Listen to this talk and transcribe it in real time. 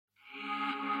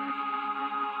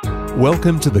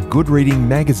Welcome to the Good Reading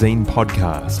Magazine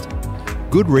podcast.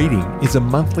 Good Reading is a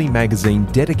monthly magazine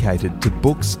dedicated to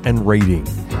books and reading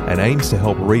and aims to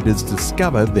help readers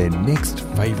discover their next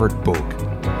favourite book.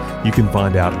 You can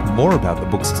find out more about the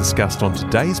books discussed on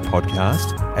today's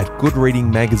podcast at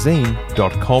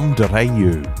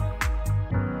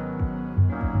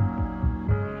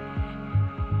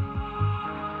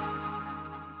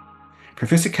goodreadingmagazine.com.au.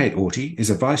 Professor Kate Auty is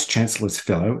a Vice-Chancellor's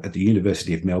Fellow at the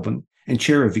University of Melbourne and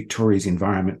Chair of Victoria's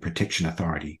Environment Protection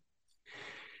Authority.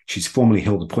 She's formerly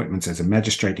held appointments as a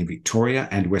magistrate in Victoria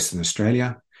and Western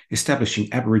Australia, establishing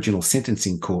Aboriginal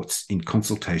sentencing courts in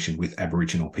consultation with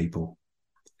Aboriginal people.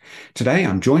 Today,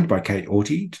 I'm joined by Kate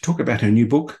Auty to talk about her new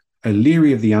book,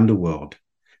 Oombulgurri of the Underworld,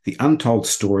 the untold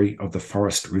story of the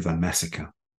Forrest River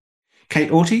massacre. Kate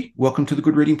Auty, welcome to the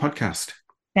Good Reading podcast.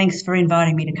 Thanks for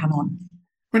inviting me to come on.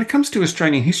 When it comes to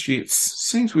Australian history, it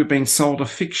seems we've been sold a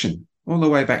fiction all the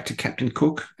way back to Captain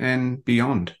Cook and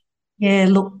beyond. Yeah,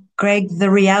 look, Greg,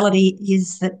 the reality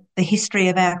is that the history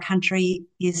of our country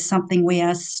is something we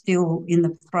are still in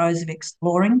the throes of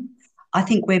exploring. I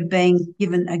think we're being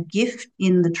given a gift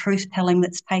in the truth-telling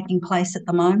that's taking place at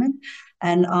the moment.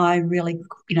 And I really,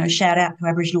 shout out to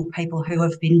Aboriginal people who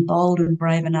have been bold and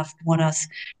brave enough to want us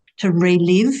to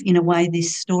relive, in a way,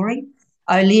 this story.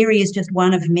 Oombulgurri is just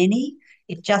one of many.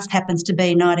 It just happens to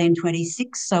be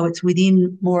 1926, so it's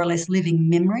within more or less living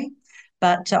memory.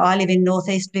 But I live in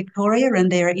northeast Victoria and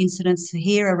there are incidents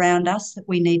here around us that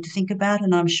we need to think about,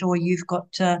 and I'm sure you've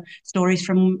got stories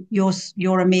from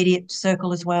your immediate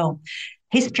circle as well.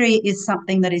 History is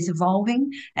something that is evolving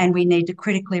and we need to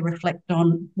critically reflect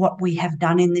on what we have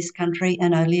done in this country,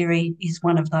 and Oombulgurri is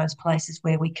one of those places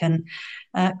where we can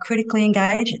critically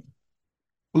engage it.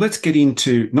 Well, let's get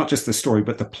into not just the story,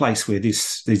 but the place where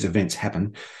these events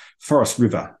happen. Forrest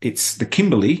River. It's the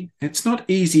Kimberley. It's not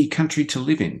easy country to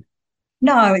live in.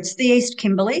 No, it's the East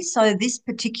Kimberley. So this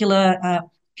particular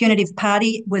punitive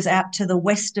party was out to the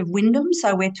west of Wyndham.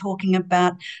 So we're talking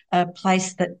about a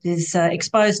place that is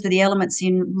exposed to the elements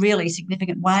in really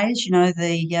significant ways.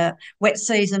 The wet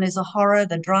season is a horror.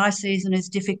 The dry season is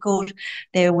difficult.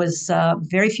 There was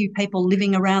very few people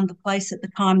living around the place at the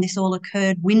time this all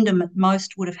occurred. Wyndham at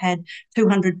most would have had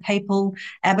 200 people,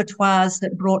 abattoirs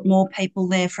that brought more people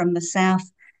there from the south.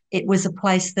 It was a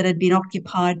place that had been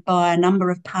occupied by a number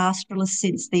of pastoralists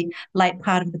since the late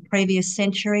part of the previous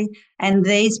century. And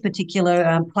these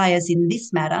particular players in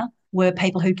this matter were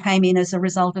people who came in as a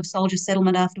result of soldier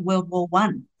settlement after World War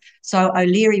I. So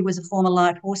Oombulgurri was a former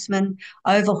light horseman.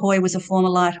 Overhoy was a former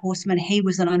light horseman. He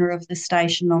was an owner of the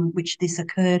station on which this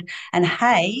occurred. And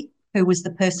Hay, who was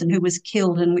the person who was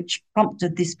killed and which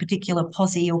prompted this particular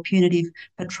posse or punitive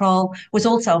patrol, was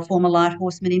also a former light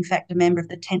horseman, in fact, a member of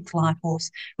the 10th Light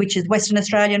Horse, which is Western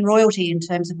Australian royalty in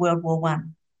terms of World War I.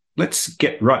 Let's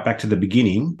get right back to the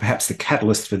beginning, perhaps the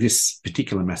catalyst for this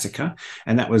particular massacre,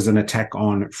 and that was an attack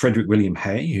on Frederick William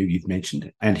Hay, who you've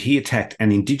mentioned, and he attacked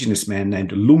an Indigenous man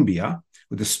named Oombulgurri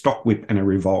with a stock whip and a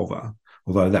revolver,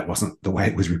 although that wasn't the way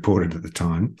it was reported at the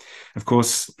time. Of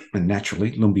course, and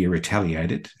naturally, Oombulgurri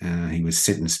retaliated. He was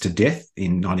sentenced to death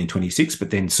in 1926, but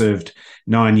then served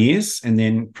 9 years and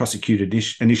then prosecuted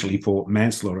initially for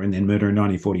manslaughter and then murder in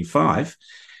 1945.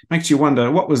 Makes you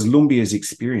wonder, what was Oombulgurri's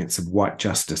experience of white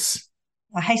justice?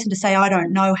 I hasten to say I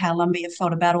don't know how Oombulgurri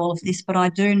felt about all of this, but I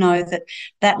do know that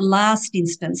that last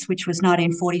instance, which was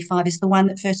 1945, is the one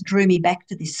that first drew me back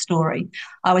to this story.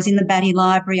 I was in the Batty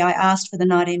Library. I asked for the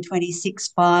 1926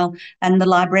 file, and the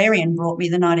librarian brought me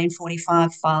the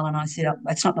 1945 file, and I said, oh,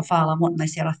 it's not the file I want, and they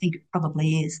said, I think it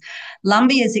probably is.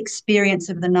 Oombulgurri's experience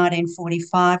of the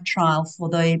 1945 trial for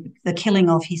the killing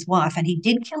of his wife, and he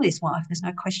did kill his wife, there's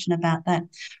no question about that,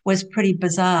 was pretty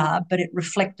bizarre, but it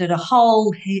reflected a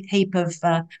whole heap of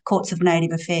courts of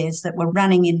native affairs that were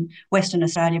running in Western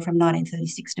Australia from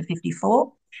 1936 to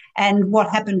 54. And what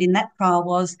happened in that trial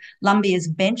was Oombulgurri's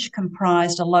bench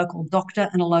comprised a local doctor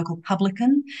and a local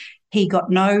publican. He got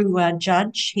no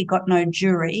judge, he got no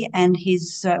jury, and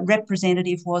his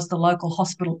representative was the local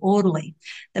hospital orderly.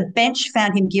 The bench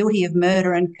found him guilty of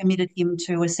murder and committed him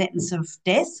to a sentence of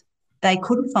death. They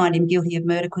couldn't find him guilty of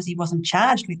murder because he wasn't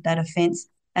charged with that offence.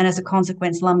 And as a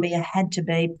consequence, Oombulgurri had to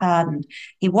be pardoned.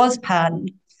 He was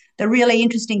pardoned. The really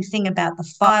interesting thing about the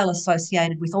file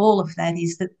associated with all of that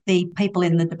is that the people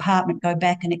in the department go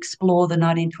back and explore the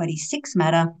 1926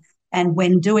 matter, and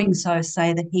when doing so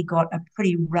say that he got a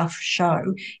pretty rough show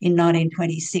in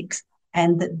 1926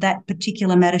 and that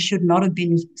particular matter should not have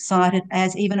been cited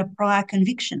as even a prior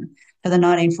conviction for the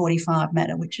 1945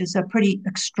 matter, which is a pretty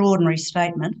extraordinary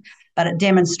statement. But it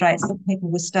demonstrates that people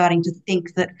were starting to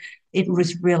think that it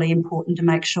was really important to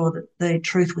make sure that the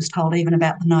truth was told even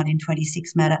about the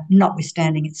 1926 matter,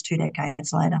 notwithstanding it's 2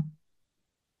 decades later.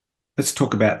 Let's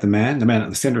talk about the man at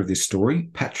the centre of this story,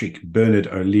 Patrick Bernard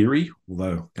O'Leary,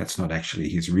 although that's not actually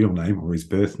his real name or his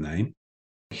birth name.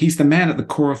 He's the man at the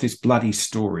core of this bloody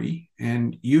story,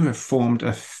 and you have formed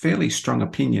a fairly strong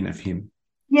opinion of him.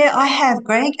 Yeah, I have,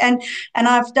 Greg, and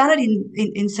I've done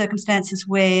it in circumstances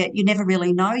where you never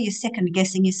really know. You're second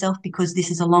guessing yourself because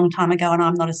this is a long time ago and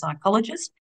I'm not a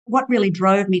psychologist. What really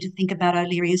drove me to think about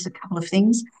O'Leary is a couple of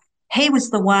things. He was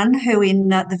the one who, in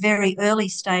the very early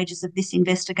stages of this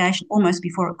investigation, almost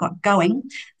before it got going,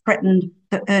 threatened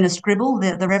Ernest Gribble,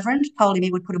 the Reverend, told him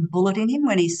he would put a bullet in him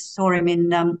when he saw him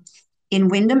in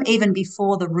Wyndham, even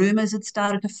before the rumours had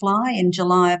started to fly in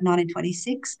July of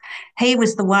 1926. He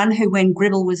was the one who, when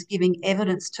Gribble was giving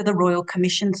evidence to the Royal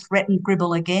Commission, threatened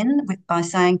Gribble again by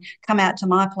saying, come out to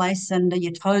my place and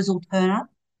your toes will turn up.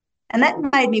 And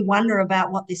that made me wonder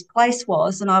about what this place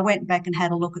was. And I went back and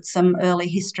had a look at some early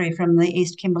history from the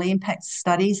East Kimberley impact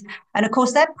studies. And of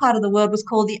course, that part of the world was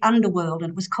called the Underworld.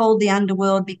 And it was called the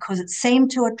Underworld because it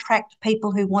seemed to attract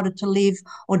people who wanted to live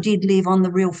or did live on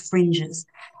the real fringes.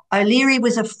 O'Leary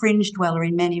was a fringe dweller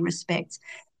in many respects.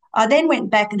 I then went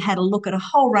back and had a look at a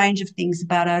whole range of things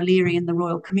about O'Leary and the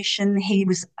Royal Commission. He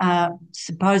was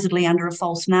supposedly under a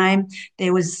false name.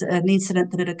 There was an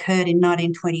incident that had occurred in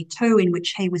 1922 in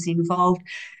which he was involved.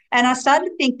 And I started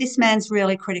to think this man's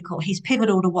really critical. He's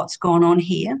pivotal to what's gone on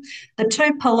here. The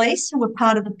two police who were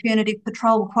part of the punitive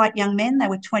patrol were quite young men. They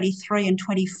were 23 and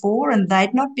 24, and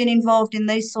they'd not been involved in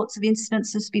these sorts of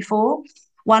incidences before.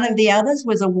 One of the others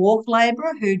was a wharf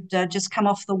labourer who'd just come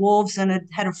off the wharves and had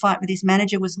had a fight with his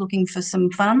manager, was looking for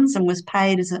some funds and was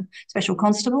paid as a special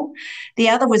constable. The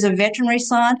other was a veterinary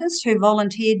scientist who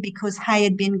volunteered because Hay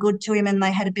had been good to him and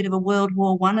they had a bit of a World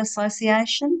War I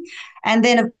association. And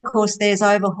then, of course, there's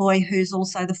Overhoy, who's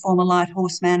also the former light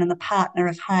horseman and the partner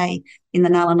of Hay in the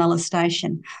Nulla Nulla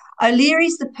station.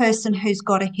 O'Leary's the person who's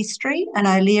got a history, and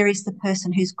O'Leary's the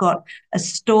person who's got a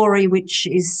story which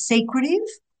is secretive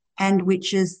and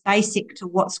which is basic to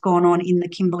what's gone on in the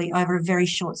Kimberley over a very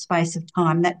short space of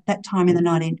time, that time in the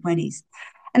 1920s.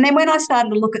 And then when I started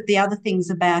to look at the other things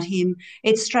about him,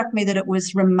 it struck me that it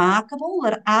was remarkable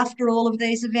that after all of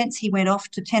these events, he went off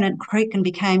to Tennant Creek and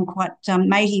became quite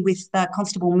matey with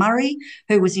Constable Murray,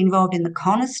 who was involved in the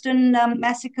Coniston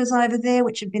massacres over there,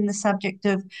 which have been the subject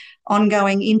of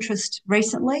ongoing interest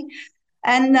recently.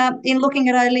 And in looking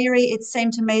at O'Leary, it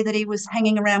seemed to me that he was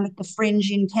hanging around with the fringe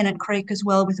in Tennant Creek as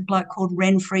well, with a bloke called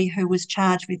Renfrey, who was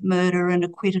charged with murder and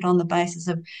acquitted on the basis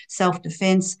of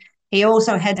self-defence. He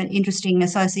also had an interesting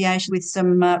association with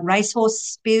some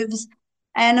racehorse spivs.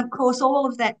 And, of course, all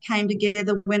of that came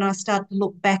together when I started to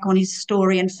look back on his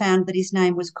story and found that his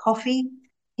name was Coffey.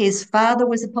 His father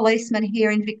was a policeman here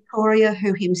in Victoria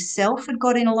who himself had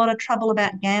got in a lot of trouble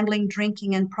about gambling,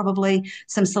 drinking, and probably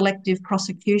some selective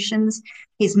prosecutions.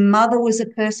 His mother was a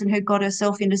person who got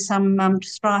herself into some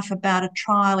strife about a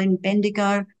trial in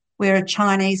Bendigo where a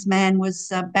Chinese man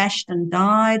was bashed and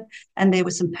died, and there were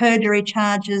some perjury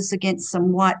charges against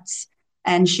some whites,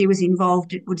 and she was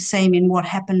involved, it would seem, in what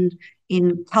happened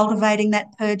in cultivating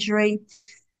that perjury.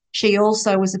 She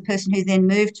also was a person who then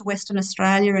moved to Western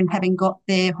Australia and, having got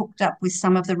there, hooked up with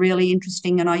some of the really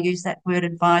interesting, and I use that word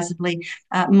advisedly,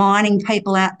 mining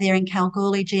people out there in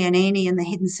Kalgoorlie. Giannini and the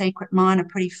Hidden Secret Mine are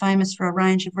pretty famous for a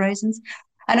range of reasons.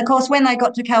 And, of course, when they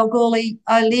got to Kalgoorlie,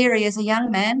 O'Leary, as a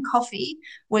young man, Coffey,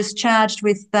 was charged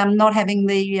with not having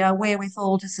the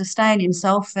wherewithal to sustain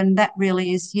himself, and that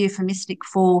really is euphemistic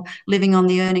for living on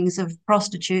the earnings of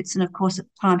prostitutes. And, of course, at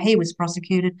the time he was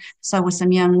prosecuted, so were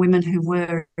some young women who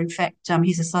were, in fact,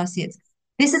 his associates.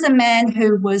 This is a man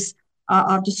who was,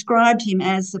 I've described him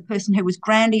as a person who was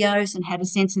grandiose and had a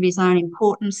sense of his own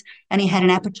importance, and he had an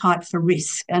appetite for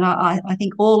risk. And I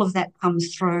think all of that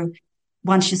comes through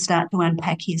once you start to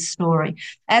unpack his story.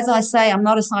 As I say, I'm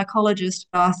not a psychologist,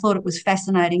 but I thought it was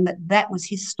fascinating that that was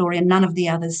his story and none of the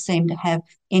others seemed to have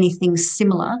anything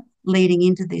similar leading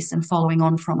into this and following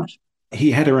on from it. He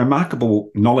had a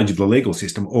remarkable knowledge of the legal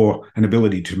system, or an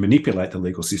ability to manipulate the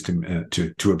legal system,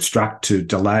 to obstruct, to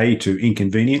delay, to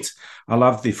inconvenience. I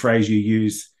love the phrase you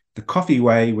use. The Coffey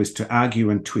way was to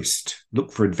argue and twist,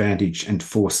 look for advantage and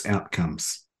force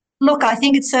outcomes. Look, I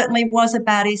think it certainly was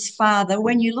about his father.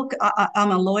 When you look,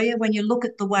 I'm a lawyer, when you look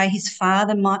at the way his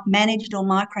father managed or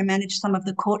micromanaged some of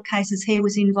the court cases he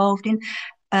was involved in,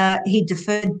 he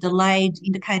deferred, delayed,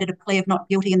 indicated a plea of not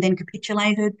guilty and then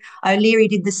capitulated. O'Leary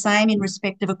did the same in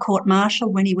respect of a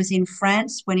court-martial when he was in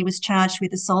France, when he was charged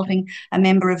with assaulting a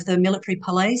member of the military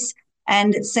police.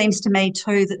 And it seems to me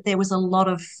too that there was a lot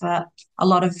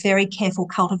of very careful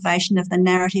cultivation of the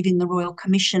narrative in the Royal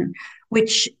Commission,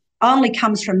 which only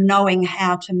comes from knowing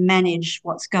how to manage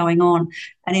what's going on.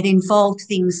 And it involved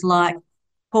things like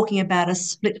talking about a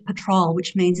split patrol,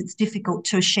 which means it's difficult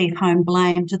to sheaf home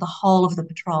blame to the whole of the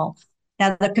patrol.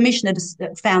 Now, the Commissioner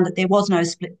found that there was no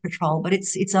split patrol, but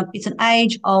it's an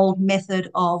age-old method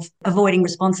of avoiding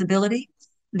responsibility.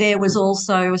 There was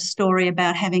also a story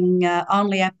about having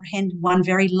only apprehended one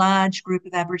very large group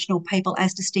of Aboriginal people,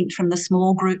 as distinct from the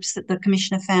small groups that the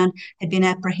Commissioner found had been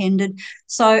apprehended.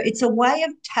 So it's a way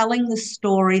of telling the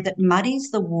story that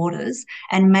muddies the waters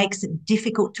and makes it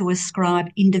difficult to ascribe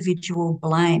individual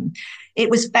blame. It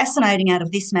was fascinating out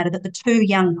of this matter that the two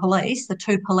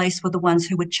police were the ones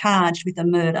who were charged with a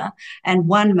murder, and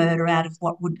one murder out of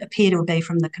what would appear to be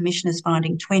from the Commissioner's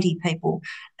finding 20 people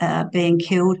being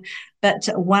killed, but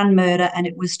one murder, and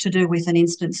it was to do with an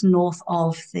instance north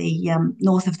of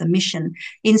the mission,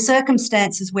 in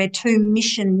circumstances where two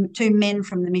Aboriginal men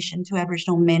from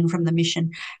the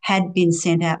mission had been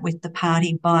sent out with the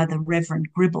party by the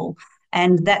Reverend Gribble.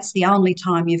 And that's the only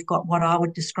time you've got what I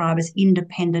would describe as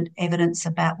independent evidence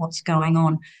about what's going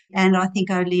on. And I think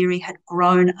O'Leary had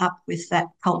grown up with that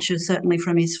culture, certainly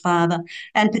from his father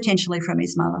and potentially from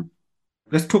his mother.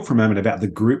 Let's talk for a moment about the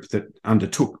group that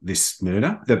undertook this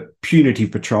murder, the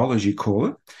punitive patrol, as you call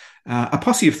it. A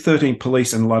posse of 13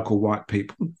 police and local white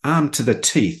people, armed to the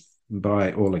teeth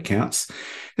by all accounts.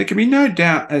 There can be no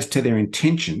doubt as to their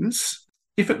intentions.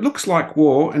 If it looks like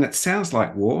war and it sounds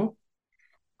like war,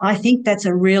 I think that's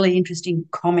a really interesting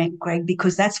comment, Greg,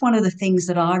 because that's one of the things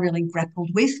that I really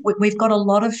grappled with. We've got a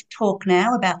lot of talk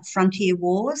now about frontier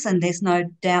wars, and there's no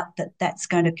doubt that that's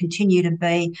going to continue to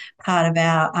be part of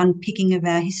our unpicking of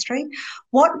our history.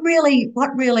 What really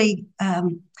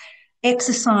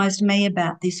exercised me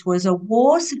about this was a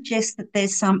war suggests that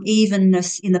there's some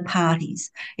evenness in the parties.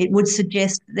 It would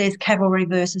suggest there's cavalry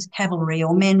versus cavalry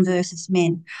or men versus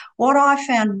men. What I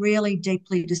found really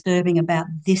deeply disturbing about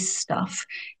this stuff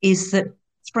is that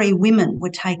 3 women were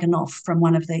taken off from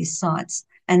one of these sites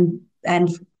and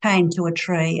chained to a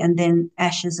tree, and then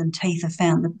ashes and teeth are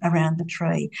found around the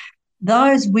tree.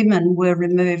 Those women were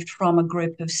removed from a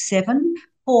group of 7.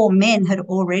 4 men had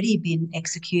already been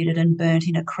executed and burnt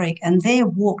in a creek, and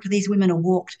these women are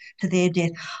walked to their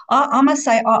death. I must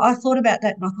say, I thought about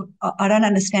that and I thought, I don't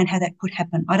understand how that could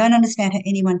happen. I don't understand how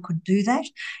anyone could do that.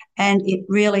 And it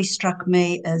really struck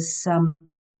me as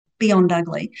beyond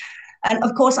ugly. And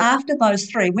of course, after those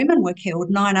 3 women were killed,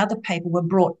 9 other people were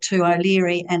brought to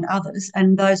O'Leary and others,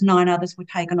 and those 9 others were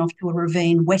taken off to a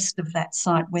ravine west of that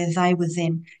site where they were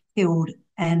then killed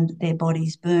and their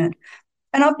bodies burnt.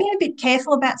 And I've been a bit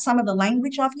careful about some of the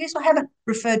language I've used. I haven't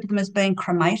referred to them as being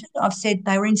cremated. I've said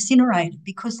they were incinerated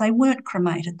because they weren't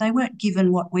cremated. They weren't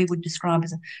given what we would describe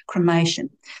as a cremation.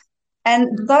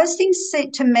 And those things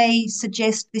to me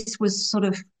suggest this was sort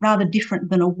of rather different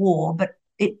than a war, but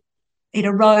it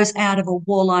arose out of a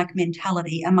warlike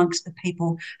mentality amongst the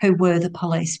people who were the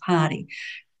police party.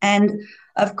 And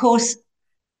of course,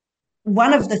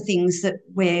 one of the things that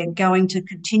we're going to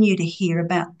continue to hear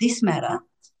about this matter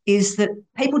is that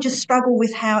people just struggle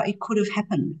with how it could have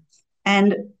happened.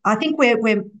 And I think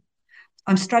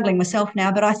I'm struggling myself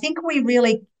now, but I think we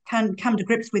really can come to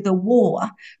grips with a war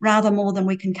rather more than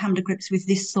we can come to grips with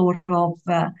this sort of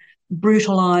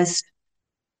brutalised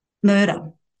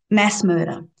murder, mass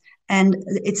murder. And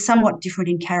it's somewhat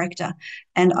different in character.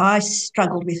 And I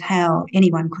struggled with how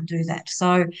anyone could do that.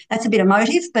 So that's a bit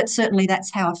emotive, but certainly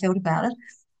that's how I felt about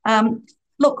it.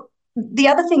 Look, the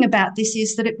other thing about this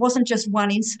is that it wasn't just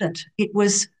one incident. It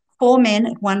was 4 men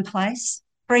at one place,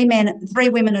 3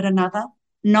 women at another,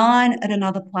 9 at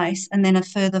another place, and then a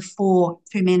further 4,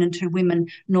 2 men and 2 women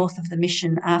north of the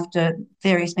mission after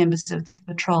various members of the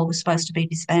patrol were supposed to be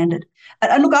disbanded.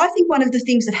 And look, I think one of the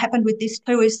things that happened with this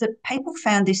too is that people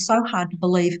found this so hard to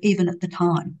believe even at the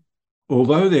time.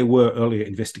 Although there were earlier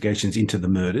investigations into the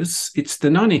murders, it's the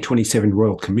 1927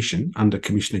 Royal Commission under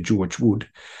Commissioner George Wood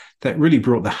that really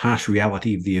brought the harsh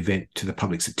reality of the event to the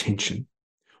public's attention.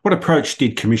 What approach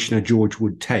did Commissioner George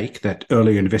Wood take that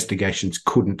earlier investigations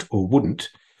couldn't or wouldn't,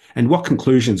 and what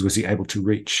conclusions was he able to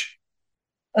reach?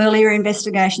 Earlier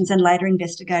investigations and later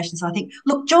investigations, I think.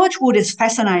 Look, George Wood is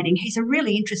fascinating. He's a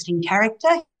really interesting character.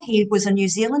 He was a New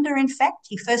Zealander, in fact.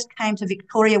 He first came to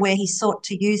Victoria where he sought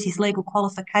to use his legal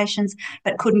qualifications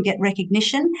but couldn't get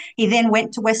recognition. He then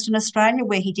went to Western Australia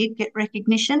where he did get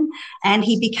recognition, and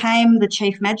he became the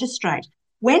Chief Magistrate.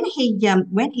 When he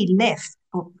left,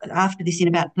 after this in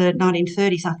about the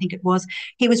 1930s, I think it was,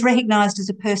 he was recognised as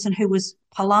a person who was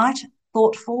polite,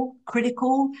 thoughtful,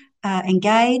 critical,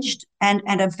 engaged, and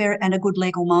a good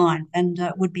legal mind, and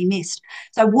would be missed.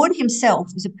 So Wood himself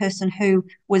was a person who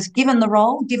was given the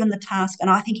role, given the task, and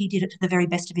I think he did it to the very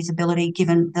best of his ability,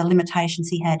 given the limitations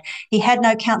he had. He had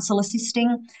no counsel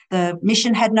assisting. The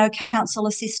mission had no counsel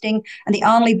assisting, and the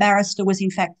only barrister was,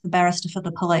 in fact, the barrister for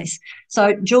the police.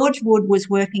 So George Wood was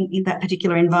working in that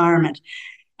particular environment.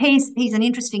 He's an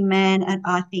interesting man, and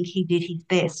I think he did his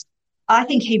best. I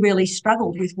think he really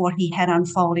struggled with what he had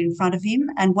unfold in front of him.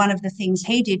 And one of the things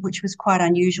he did, which was quite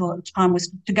unusual at the time, was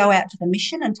to go out to the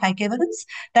mission and take evidence.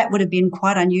 That would have been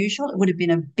quite unusual. It would have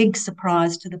been a big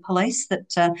surprise to the police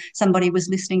that somebody was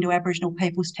listening to Aboriginal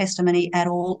people's testimony at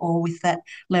all, or with that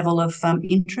level of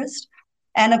interest.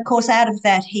 And of course, out of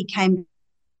that, he came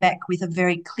back with a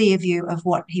very clear view of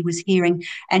what he was hearing,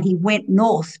 and he went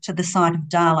north to the site of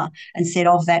Darla and said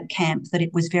of that camp that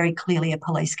it was very clearly a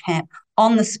police camp.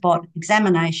 On the spot,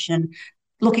 examination,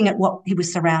 looking at what he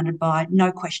was surrounded by,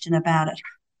 no question about it.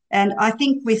 And I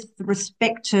think with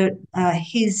respect to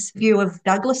his view of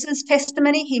Douglas's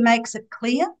testimony, he makes it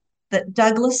clear that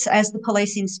Douglas, as the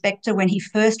police inspector, when he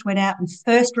first went out and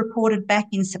first reported back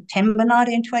in September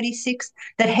 1926,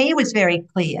 that he was very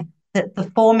clear that the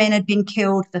 4 men had been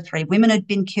killed, the 3 women had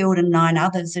been killed, and 9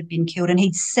 others had been killed. And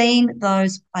he'd seen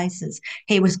those places.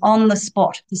 He was on the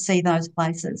spot to see those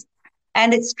places.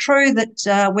 And it's true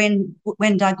that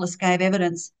when Douglas gave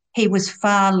evidence, he was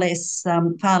far less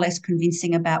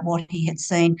convincing about what he had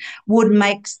seen. Wood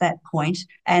makes that point,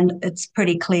 and it's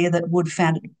pretty clear that Wood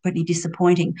found it pretty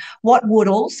disappointing. What Wood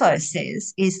also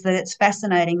says is that it's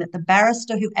fascinating that the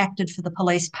barrister who acted for the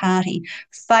police party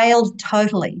failed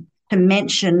totally to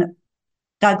mention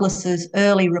Douglas's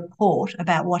early report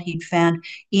about what he'd found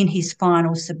in his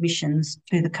final submissions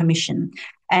to the commission.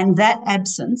 And that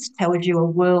absence tells you a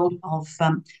world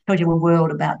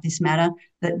about this matter,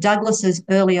 that Douglas's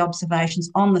early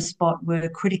observations on the spot were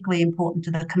critically important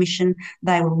to the commission.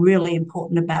 They were really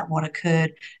important about what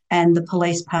occurred, and the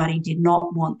police party did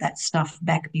not want that stuff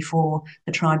back before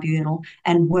the tribunal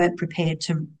and weren't prepared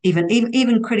to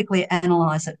even critically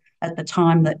analyse it at the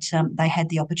time that they had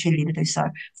the opportunity to do so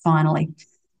finally.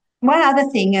 One other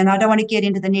thing, and I don't want to get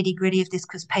into the nitty-gritty of this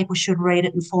because people should read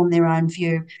it and form their own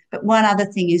view, but one other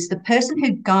thing is the person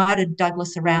who guided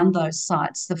Douglas around those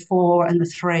sites, the 4 and the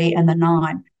 3 and the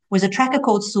 9, was a tracker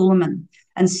called Suleiman.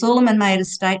 And Suleiman made a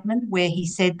statement where he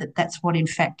said that that's what in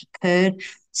fact occurred.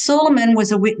 Suleiman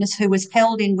was a witness who was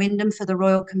held in Wyndham for the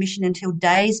Royal Commission until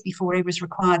days before he was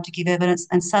required to give evidence,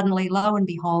 and suddenly, lo and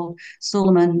behold,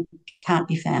 Suleiman can't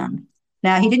be found.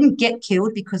 Now, he didn't get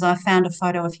killed because I found a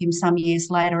photo of him some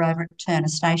years later over at Turner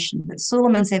Station, but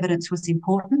Suleiman's evidence was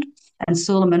important and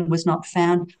Suleiman was not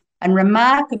found. And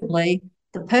remarkably,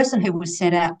 the person who was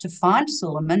sent out to find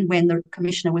Suleiman when the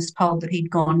commissioner was told that he'd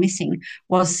gone missing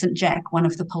was St Jack, one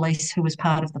of the police who was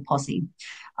part of the posse.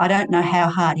 I don't know how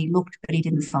hard he looked, but he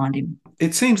didn't find him.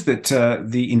 It seems that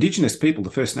the Indigenous people,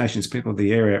 the First Nations people of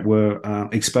the area, were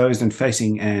exposed and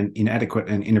facing an inadequate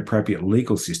and inappropriate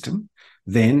legal system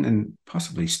then and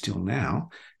possibly still now.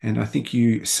 And I think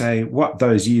you say what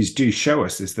those years do show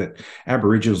us is that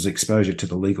Aboriginals' exposure to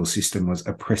the legal system was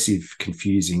oppressive,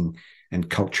 confusing, and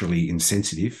culturally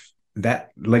insensitive. That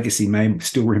legacy may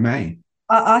still remain.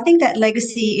 I think that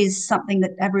legacy is something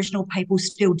that Aboriginal people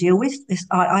still deal with.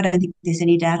 I don't think there's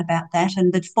any doubt about that.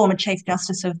 And the former Chief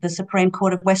Justice of the Supreme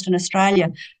Court of Western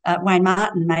Australia, Wayne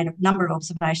Martin, made a number of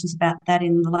observations about that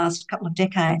in the last couple of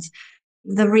decades.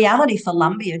 The reality for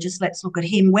Lumbia, just let's look at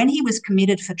him. When he was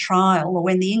committed for trial, or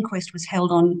when the inquest was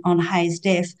held on Hayes'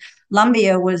 death,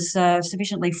 Lumbia was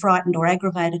sufficiently frightened or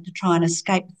aggravated to try and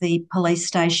escape the police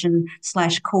station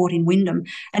 / court in Wyndham,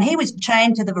 and he was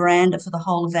chained to the veranda for the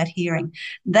whole of that hearing.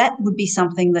 That would be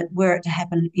something that, were it to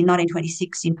happen in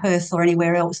 1926 in Perth or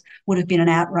anywhere else, would have been an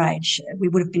outrage. We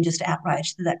would have been just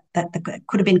outraged that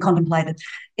could have been contemplated.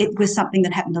 It was something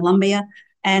that happened to Lumbia.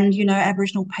 And, you know,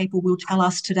 Aboriginal people will tell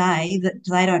us today that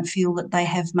they don't feel that they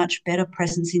have much better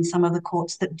presence in some of the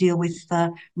courts that deal with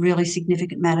really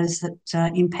significant matters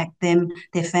that impact them,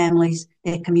 their families,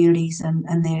 their communities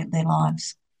and their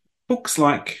lives. Books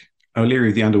like O'Leary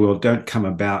of the Underworld don't come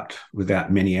about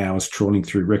without many hours trawling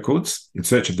through records in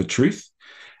search of the truth.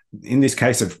 In this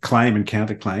case of claim and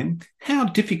counterclaim, how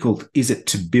difficult is it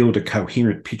to build a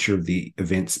coherent picture of the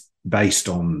events based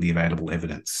on the available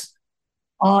evidence?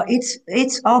 Oh,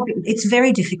 it's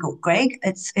very difficult, Greg.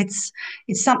 It's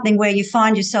something where you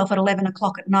find yourself at 11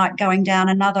 o'clock at night going down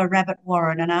another rabbit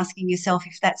warren and asking yourself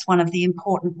if that's one of the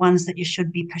important ones that you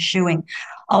should be pursuing.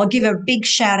 I'll give a big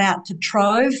shout out to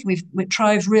Trove.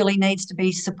 Trove really needs to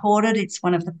be supported. It's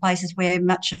one of the places where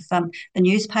much of the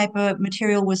newspaper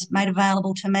material was made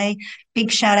available to me. Big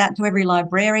shout out to every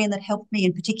librarian that helped me,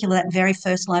 in particular that very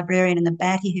first librarian in the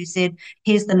Batty who said,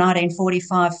 here's the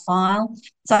 1945 file.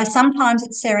 So sometimes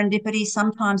it's serendipity,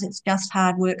 sometimes it's just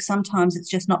hard work, sometimes it's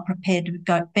just not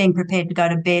being prepared to go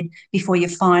to bed before you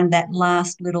find that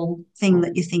last little thing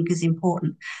that you think is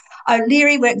important.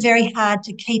 O'Leary worked very hard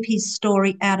to keep his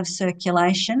story out of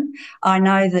circulation. I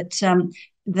know that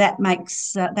that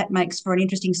makes for an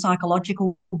interesting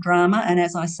psychological drama, and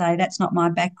as I say, that's not my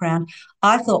background.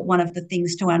 I thought one of the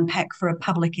things to unpack for a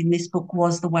public in this book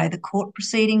was the way the court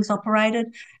proceedings operated,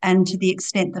 and to the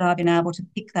extent that I've been able to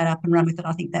pick that up and run with it,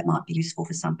 I think that might be useful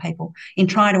for some people in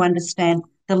trying to understand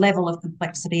the level of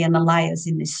complexity and the layers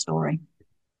in this story.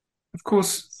 Of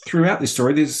course, throughout this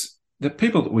story, there's the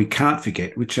people that we can't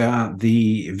forget, which are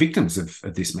the victims of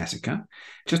this massacre.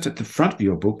 Just at the front of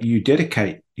your book, you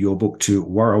dedicate your book to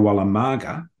Warrawalla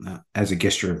Marga as a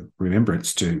gesture of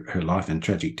remembrance to her life and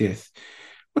tragic death.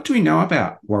 What do we know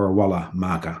about Warrawalla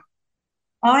Marga?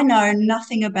 I know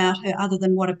nothing about her other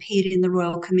than what appeared in the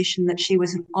Royal Commission, that she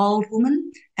was an old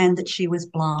woman and that she was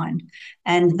blind.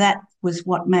 And that was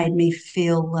what made me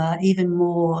feel even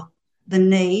more the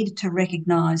need to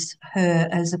recognise her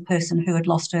as a person who had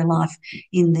lost her life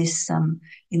in this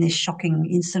shocking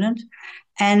incident.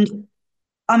 And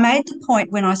I made the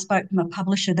point when I spoke to my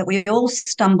publisher that we all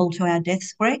stumble to our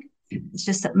deaths, Greg. It's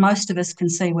just that most of us can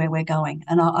see where we're going.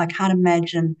 And I can't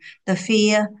imagine the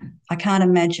fear. I can't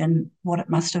imagine what it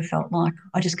must have felt like.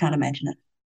 I just can't imagine it.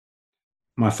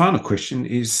 My final question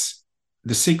is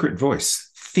the secret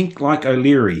voice. Think like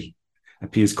O'Leary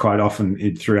appears quite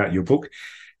often throughout your book.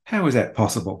 How is that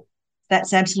possible?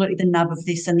 That's absolutely the nub of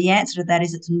this. And the answer to that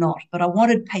is it's not. But I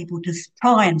wanted people to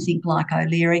try and think like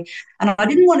O'Leary. And I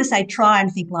didn't want to say try and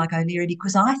think like O'Leary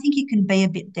because I think you can be a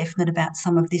bit definite about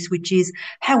some of this, which is,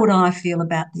 how would I feel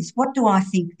about this? What do I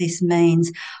think this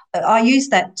means? I use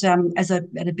that as a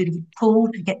bit of a tool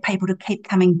to get people to keep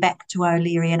coming back to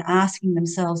O'Leary and asking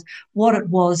themselves what it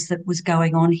was that was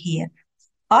going on here.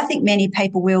 I think many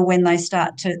people will, when they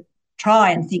start to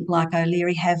try and think like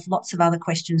O'Leary, have lots of other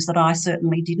questions that I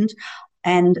certainly didn't,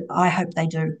 and I hope they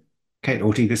do. Kate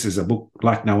Auty, this is a book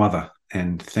like no other,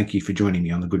 and thank you for joining me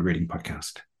on the Good Reading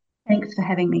Podcast. Thanks for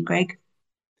having me, Greg.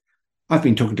 I've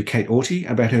been talking to Kate Auty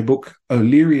about her book,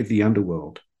 O'Leary of the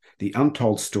Underworld, The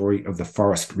Untold Story of the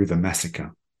Forrest River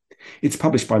Massacre. It's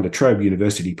published by La Trobe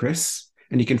University Press,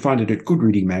 and you can find it at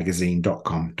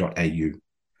goodreadingmagazine.com.au.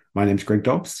 My name's Greg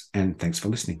Dobbs, and thanks for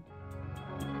listening.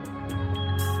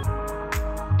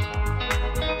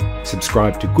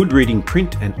 Subscribe to Good Reading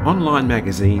print and online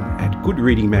magazine at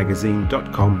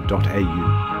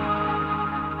goodreadingmagazine.com.au.